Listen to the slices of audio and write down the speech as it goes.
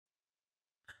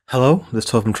Hello, this is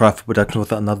Tola from Trifle Production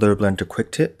with another Blender quick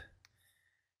tip.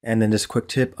 And in this quick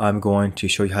tip, I'm going to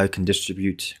show you how you can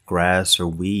distribute grass or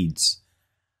weeds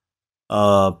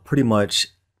pretty much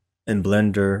in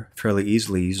Blender fairly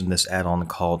easily using this add-on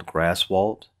called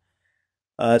Graswald.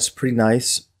 It's pretty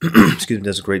nice. Excuse me,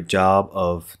 does a great job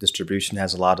of distribution,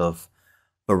 has a lot of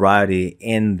variety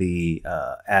in the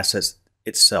assets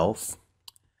itself.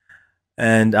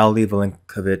 And I'll leave a link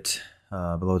of it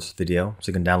below this video so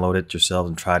you can download it yourselves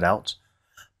and try it out.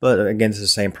 But again, it's the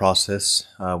same process.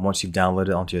 Once you've downloaded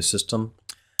it onto your system,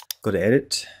 go to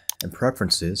Edit and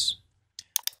Preferences,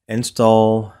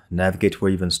 Install, navigate to where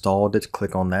you've installed it,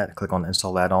 click on that, click on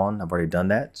Install Add-on. I've already done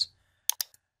that.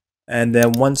 And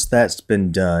then once that's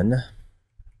been done,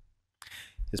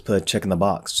 just put a check in the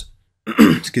box.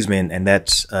 Excuse me, and that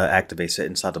activates it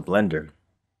inside the Blender.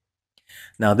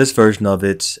 Now this version of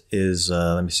it is,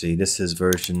 let me see, this is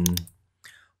version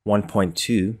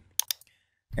 1.2.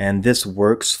 And this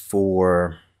works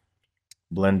for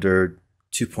Blender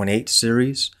 2.8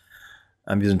 series.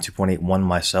 I'm using 2.81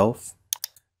 myself.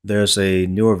 There's a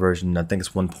newer version, I think it's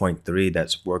 1.3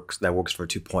 that works for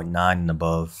 2.9 and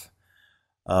above.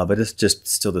 But it's just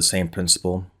still the same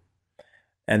principle.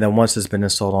 And then once it's been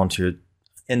installed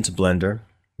into Blender,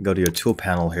 go to your tool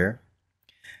panel here.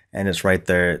 And it's right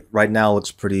there. Right now it looks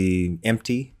pretty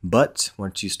empty, but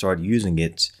once you start using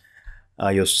it,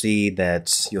 you'll see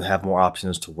that you'll have more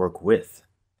options to work with.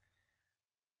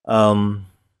 Now,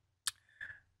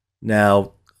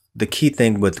 the key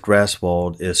thing with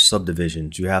Graswald is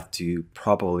subdivisions. You have to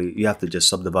just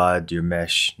subdivide your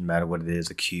mesh, no matter what it is,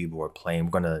 a cube or a plane.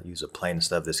 We're going to use a plane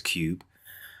instead of this cube.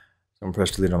 So I'm going to press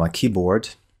delete on my keyboard.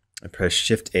 I press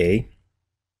Shift A.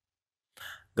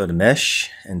 Go to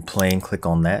Mesh and Plane, click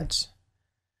on that.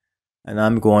 And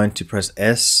I'm going to press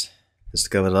S to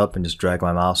scale it up and just drag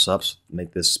my mouse up to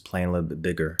make this plane a little bit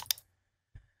bigger.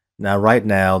 Now right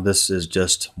now this is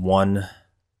just one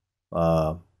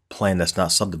plane that's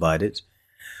not subdivided,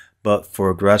 but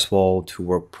for Graswald to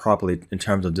work properly in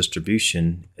terms of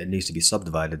distribution, it needs to be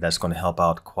subdivided. That's going to help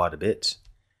out quite a bit.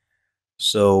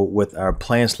 So with our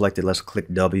plane selected, let's click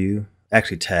W,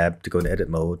 actually Tab to go into edit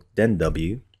mode, then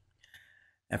W.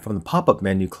 And from the pop-up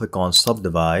menu, click on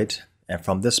Subdivide. And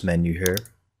from this menu here,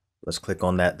 let's click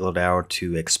on that little arrow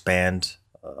to expand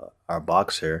our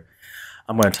box here.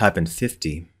 I'm going to type in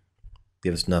 50,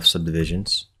 give us enough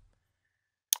subdivisions.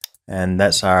 And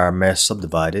that's our mesh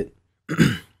subdivided.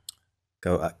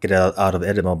 Get out of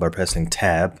edit mode by pressing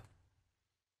Tab.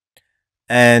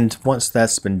 And once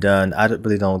that's been done, I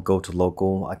really don't go to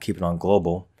local, I keep it on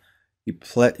global.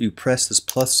 You press this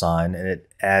plus sign and it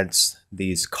adds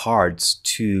these cards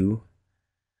to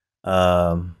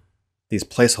these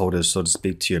placeholders, so to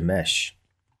speak, to your mesh.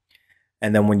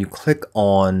 And then when you click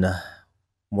on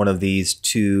one of these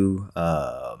two,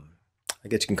 I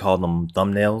guess you can call them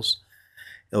thumbnails,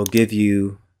 it'll give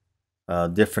you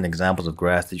different examples of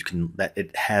grass that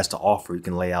it has to offer. You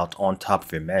can lay out on top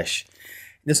of your mesh.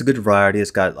 And it's a good variety.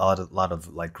 It's got a lot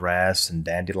of like grass and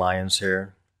dandelions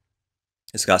here.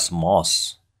 It's got some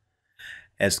moss.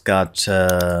 It's got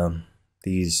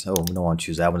these, oh, we don't want to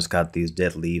choose that one. It's got these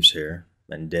dead leaves here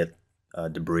and dead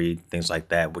debris, things like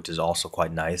that, which is also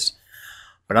quite nice.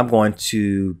 But I'm going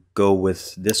to go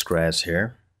with this grass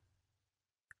here.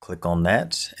 Click on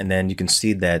that, and then you can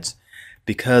see that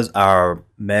because our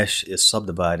mesh is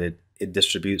subdivided, it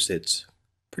distributes it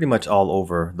pretty much all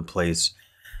over the place.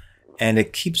 And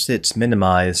it keeps it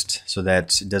minimized so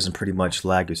that it doesn't pretty much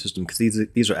lag your system, because this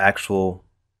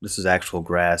is actual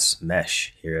grass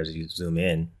mesh here as you zoom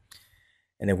in.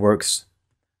 And it works,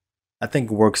 I think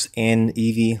it works in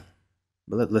Eevee,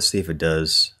 but let's see if it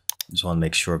does. Just want to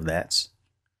make sure of that.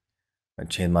 I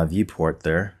change my viewport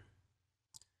there.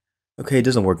 Okay, it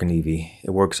doesn't work in Eevee. It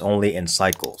works only in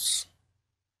cycles.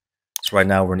 So right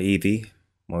now we're in Eevee.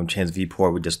 When we change the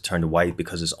viewport, we just turn to white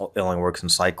because it only works in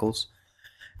cycles.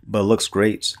 But it looks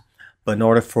great. But in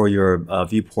order for your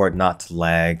viewport not to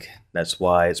lag, that's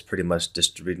why it's pretty much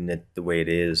distributing it the way it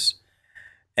is.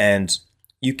 And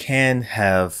you can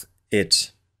have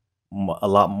it a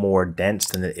lot more dense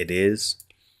than it is.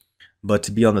 But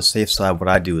to be on the safe side, what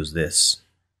I do is this.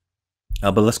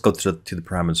 But let's go to the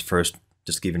parameters first,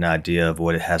 just to give you an idea of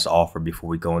what it has to offer before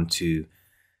we go into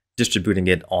distributing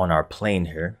it on our plane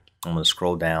here. I'm going to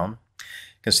scroll down.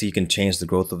 You can see you can change the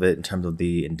growth of it in terms of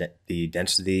the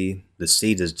density. The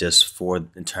seed is just for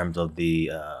in terms of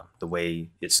the way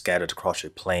it's scattered across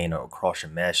your plane or across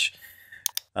your mesh.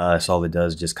 That's all it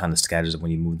does. Just kind of scatters it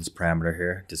when you move this parameter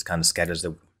here. Just kind of scatters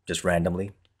it just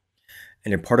randomly.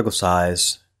 And your particle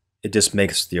size, it just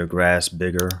makes your grass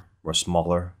bigger or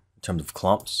smaller in terms of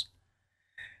clumps.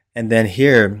 And then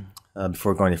here,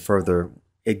 before going any further,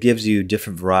 it gives you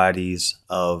different varieties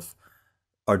of,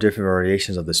 or different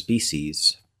variations of the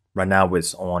species. Right now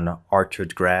it's on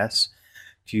orchard grass.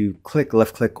 If you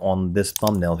left click on this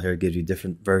thumbnail here, it gives you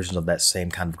different versions of that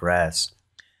same kind of grass.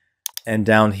 And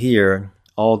down here,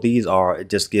 all these are, it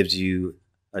just gives you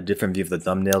a different view of the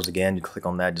thumbnails. Again, you click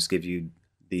on that, it just gives you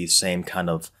the same kind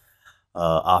of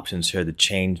options here to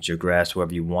change your grass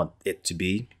wherever you want it to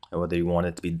be, or whether you want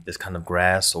it to be this kind of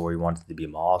grass, or you want it to be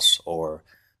moss, or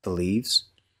the leaves.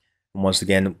 And once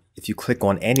again, if you click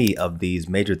on any of these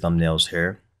major thumbnails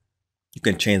here, you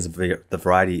can change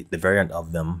the variant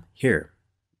of them here.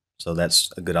 So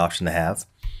that's a good option to have.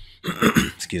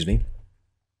 Excuse me.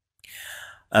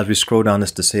 As we scroll down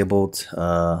this disabled,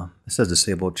 it says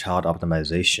disabled child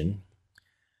optimization,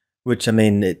 which, I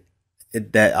mean,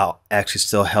 that actually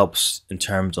still helps in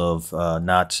terms of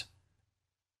not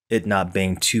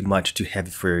being too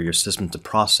heavy for your system to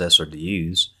process or to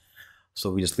use. So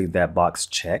we just leave that box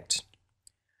checked.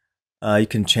 You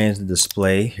can change the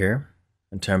display here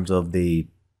in terms of the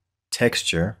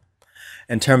texture,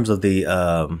 in terms of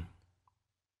the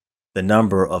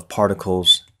number of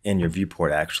particles in your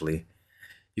viewport. Actually,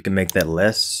 you can make that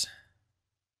less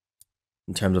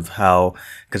in terms of how,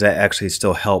 because that actually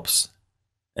still helps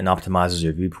and optimizes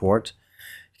your viewport.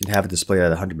 You can have it displayed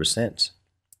at 100%.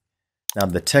 Now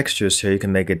the textures here, you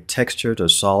can make it textured or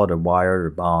solid or wired or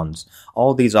bonds.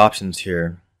 All these options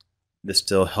here, this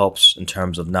still helps in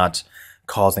terms of not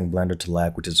causing Blender to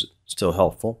lag, which is still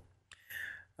helpful.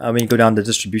 When you go down to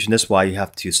distribution, this is why you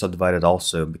have to subdivide it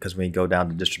also, because when you go down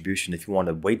to distribution, if you want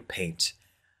to weight paint,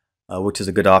 which is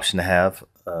a good option to have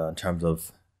in terms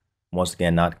of, once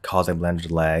again, not causing Blender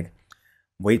to lag,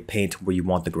 weight paint where you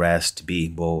want the grass to be.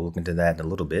 We'll look into that in a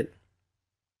little bit.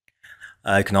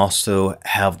 You can also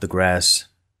have the grass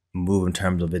move in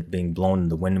terms of it being blown in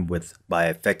the wind by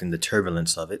affecting the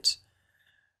turbulence of it.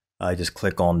 Just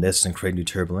click on this and create new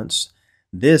turbulence.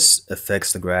 This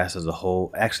affects the grass as a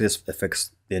whole. Actually, this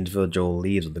affects the individual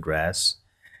leaves of the grass.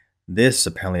 This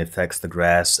apparently affects the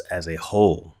grass as a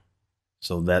whole.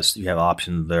 So that's, you have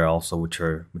options there also, which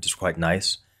is quite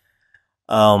nice.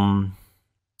 You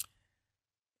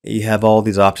have all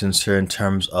these options here in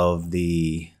terms of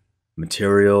the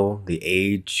material, the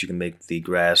age. You can make the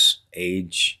grass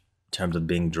age in terms of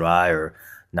being dry or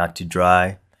not too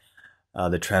dry.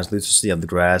 The translucency of the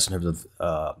grass in terms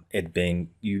of it being,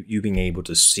 you being able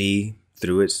to see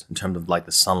through it in terms of like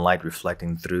the sunlight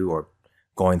reflecting through or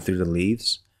going through the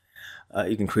leaves.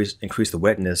 You can increase the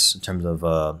wetness in terms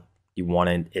of you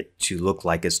wanted it to look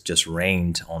like it's just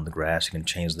rained on the grass. You can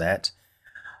change that.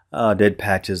 Dead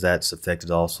patches, that's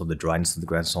affected also the dryness of the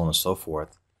grass, so on and so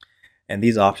forth. And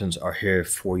these options are here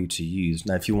for you to use.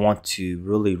 Now, if you want to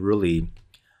really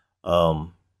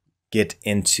get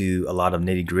into a lot of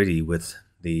nitty-gritty with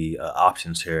the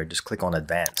options here, just click on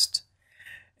advanced,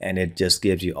 and it just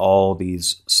gives you all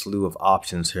these slew of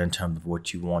options here in terms of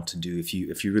what you want to do. If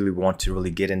you really want to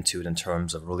really get into it in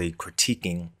terms of really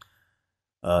critiquing,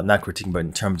 not critiquing, but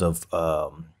in terms of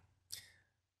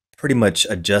pretty much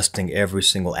adjusting every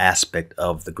single aspect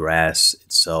of the grass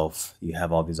itself, you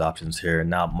have all these options here.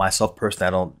 Now, myself personally, I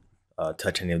don't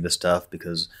touch any of this stuff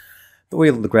because the way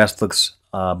the grass looks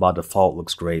by default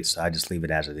looks great, so I just leave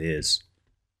it as it is.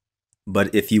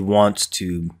 But if you want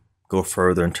to go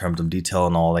further in terms of detail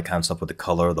and all that kind of stuff with the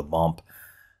color, the bump,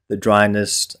 the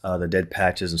dryness, the dead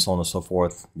patches, and so on and so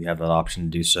forth, you have that option to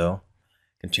do so.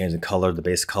 You can change the color, the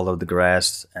base color of the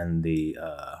grass, and the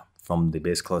from the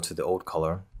base color to the old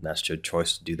color. That's your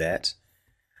choice to do that.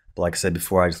 But like I said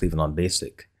before, I just leave it on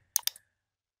basic.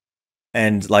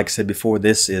 And like I said before,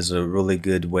 this is a really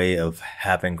good way of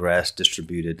having grass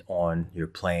distributed on your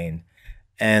plane.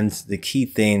 And the key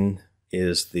thing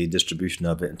is the distribution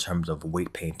of it in terms of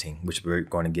weight painting, which we're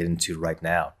going to get into right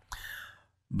now.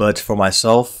 But for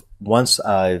myself, once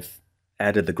I've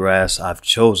added the grass I've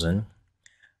chosen,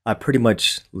 I pretty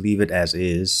much leave it as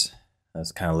is.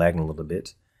 That's kind of lagging a little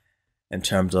bit in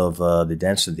terms of the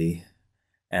density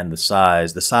and the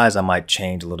size. The size I might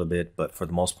change a little bit, but for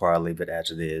the most part, I leave it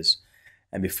as it is.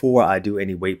 And before I do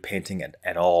any weight painting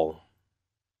at all,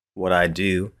 what I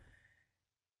do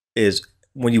is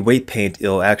when you weight paint,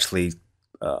 it'll actually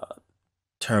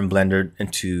turn Blender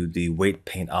into the weight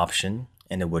paint option,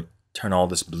 and it would turn all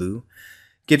this blue.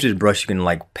 Gives you the brush you can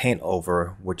like paint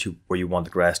over where you want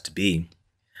the grass to be.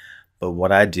 But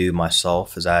what I do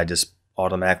myself is I just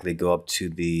automatically go up to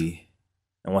the,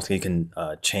 and once again you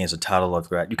can change the title of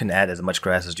grass. You can add as much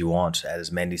grass as you want, add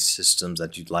as many systems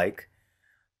that you'd like.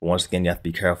 But once again, you have to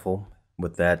be careful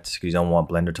with that because you don't want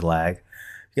Blender to lag.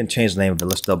 You can change the name of it.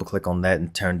 Let's double click on that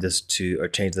and turn this to, or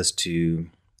change this to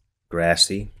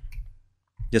grassy.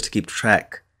 just to keep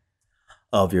track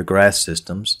of your grass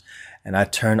systems. And I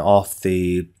turn off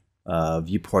the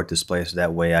viewport display so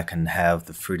that way I can have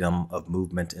the freedom of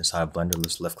movement inside of Blender.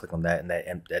 Let's left click on that,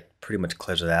 and that pretty much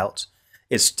clears it out.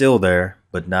 It's still there,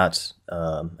 but not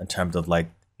in terms of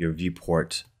like your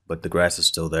viewport, but the grass is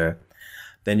still there.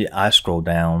 Then I scroll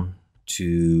down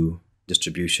to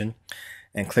distribution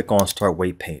and click on start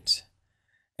weight paint.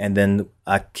 And then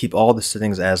I keep all the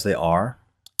settings as they are.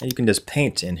 And you can just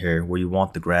paint in here where you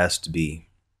want the grass to be.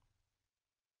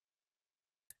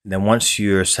 And then once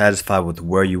you're satisfied with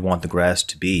where you want the grass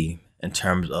to be in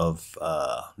terms of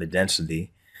the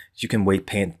density, you can weight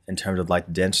paint in terms of like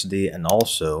the density and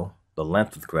also the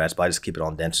length of the grass, but I just keep it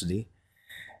on density.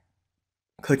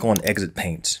 Click on exit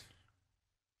paint.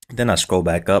 Then I scroll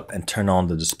back up and turn on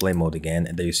the display mode again,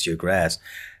 and there you see your grass.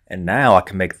 And now I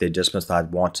can make the adjustments that I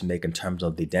want to make in terms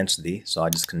of the density. So I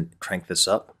just can crank this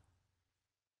up.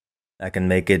 I can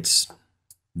make it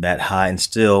that high, and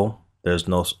still there's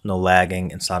no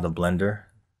lagging inside of Blender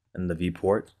in the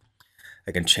viewport.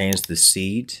 I can change the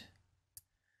seed.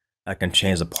 I can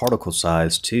change the particle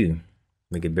size too.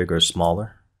 Make it bigger or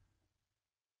smaller.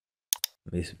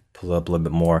 Let me pull up a little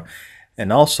bit more.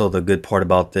 And also the good part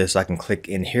about this, I can click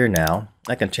in here now.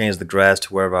 I can change the grass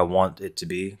to wherever I want it to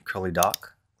be. Curly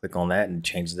dock. Click on that and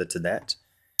change it to that.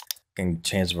 I can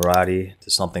change the variety to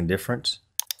something different.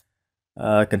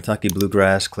 Kentucky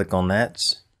bluegrass. Click on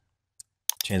that.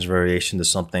 Change variation to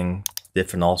something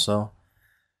different also.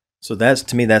 So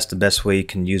to me, that's the best way you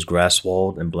can use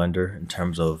Graswald and Blender in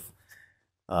terms of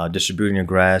distributing your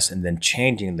grass and then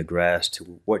changing the grass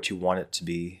to what you want it to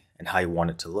be and how you want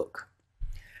it to look.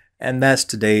 And that's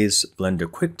today's Blender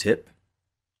quick tip.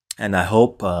 And I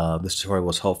hope this tutorial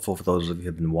was helpful for those of you who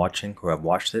have been watching or have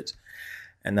watched it.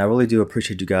 And I really do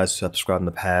appreciate you guys who have subscribed in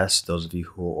the past, those of you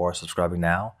who are subscribing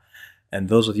now, and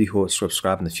those of you who will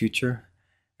subscribe in the future.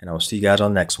 And I will see you guys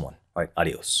on the next one. All right,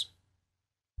 adios.